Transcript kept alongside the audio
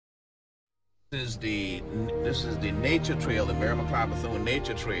This is the nature trail, the McLeod Bethune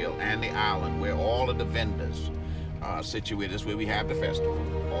Nature Trail, and the island where all of the vendors are situated. This is where we have the festival.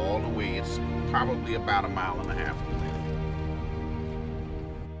 All the way, it's probably about 1.5 miles from there.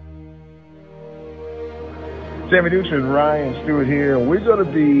 Sammy Dukes and Ryan Stewart here. We're going to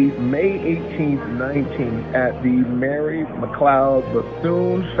be May 18th, 19th at the McLeod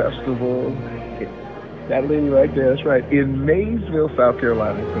Bethune Festival. That lady right there, that's right, in Mayesville, South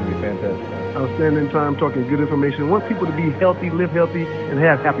Carolina. It's going to be fantastic. Outstanding time, talking good information. Want people to be healthy, live healthy, and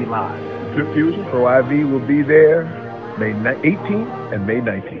have happy lives. Flip Fusion Pro IV will be there May 18th and May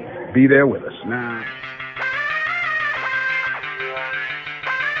 19th. Be there with us.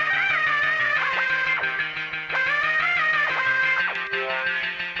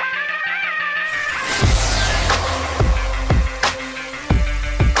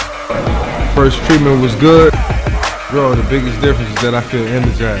 First treatment was good. Bro, the biggest difference is that I feel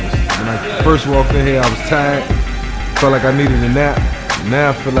energized. When I first walked in here, I was tired. Felt like I needed a nap. Now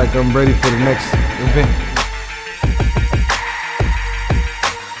I feel like I'm ready for the next event.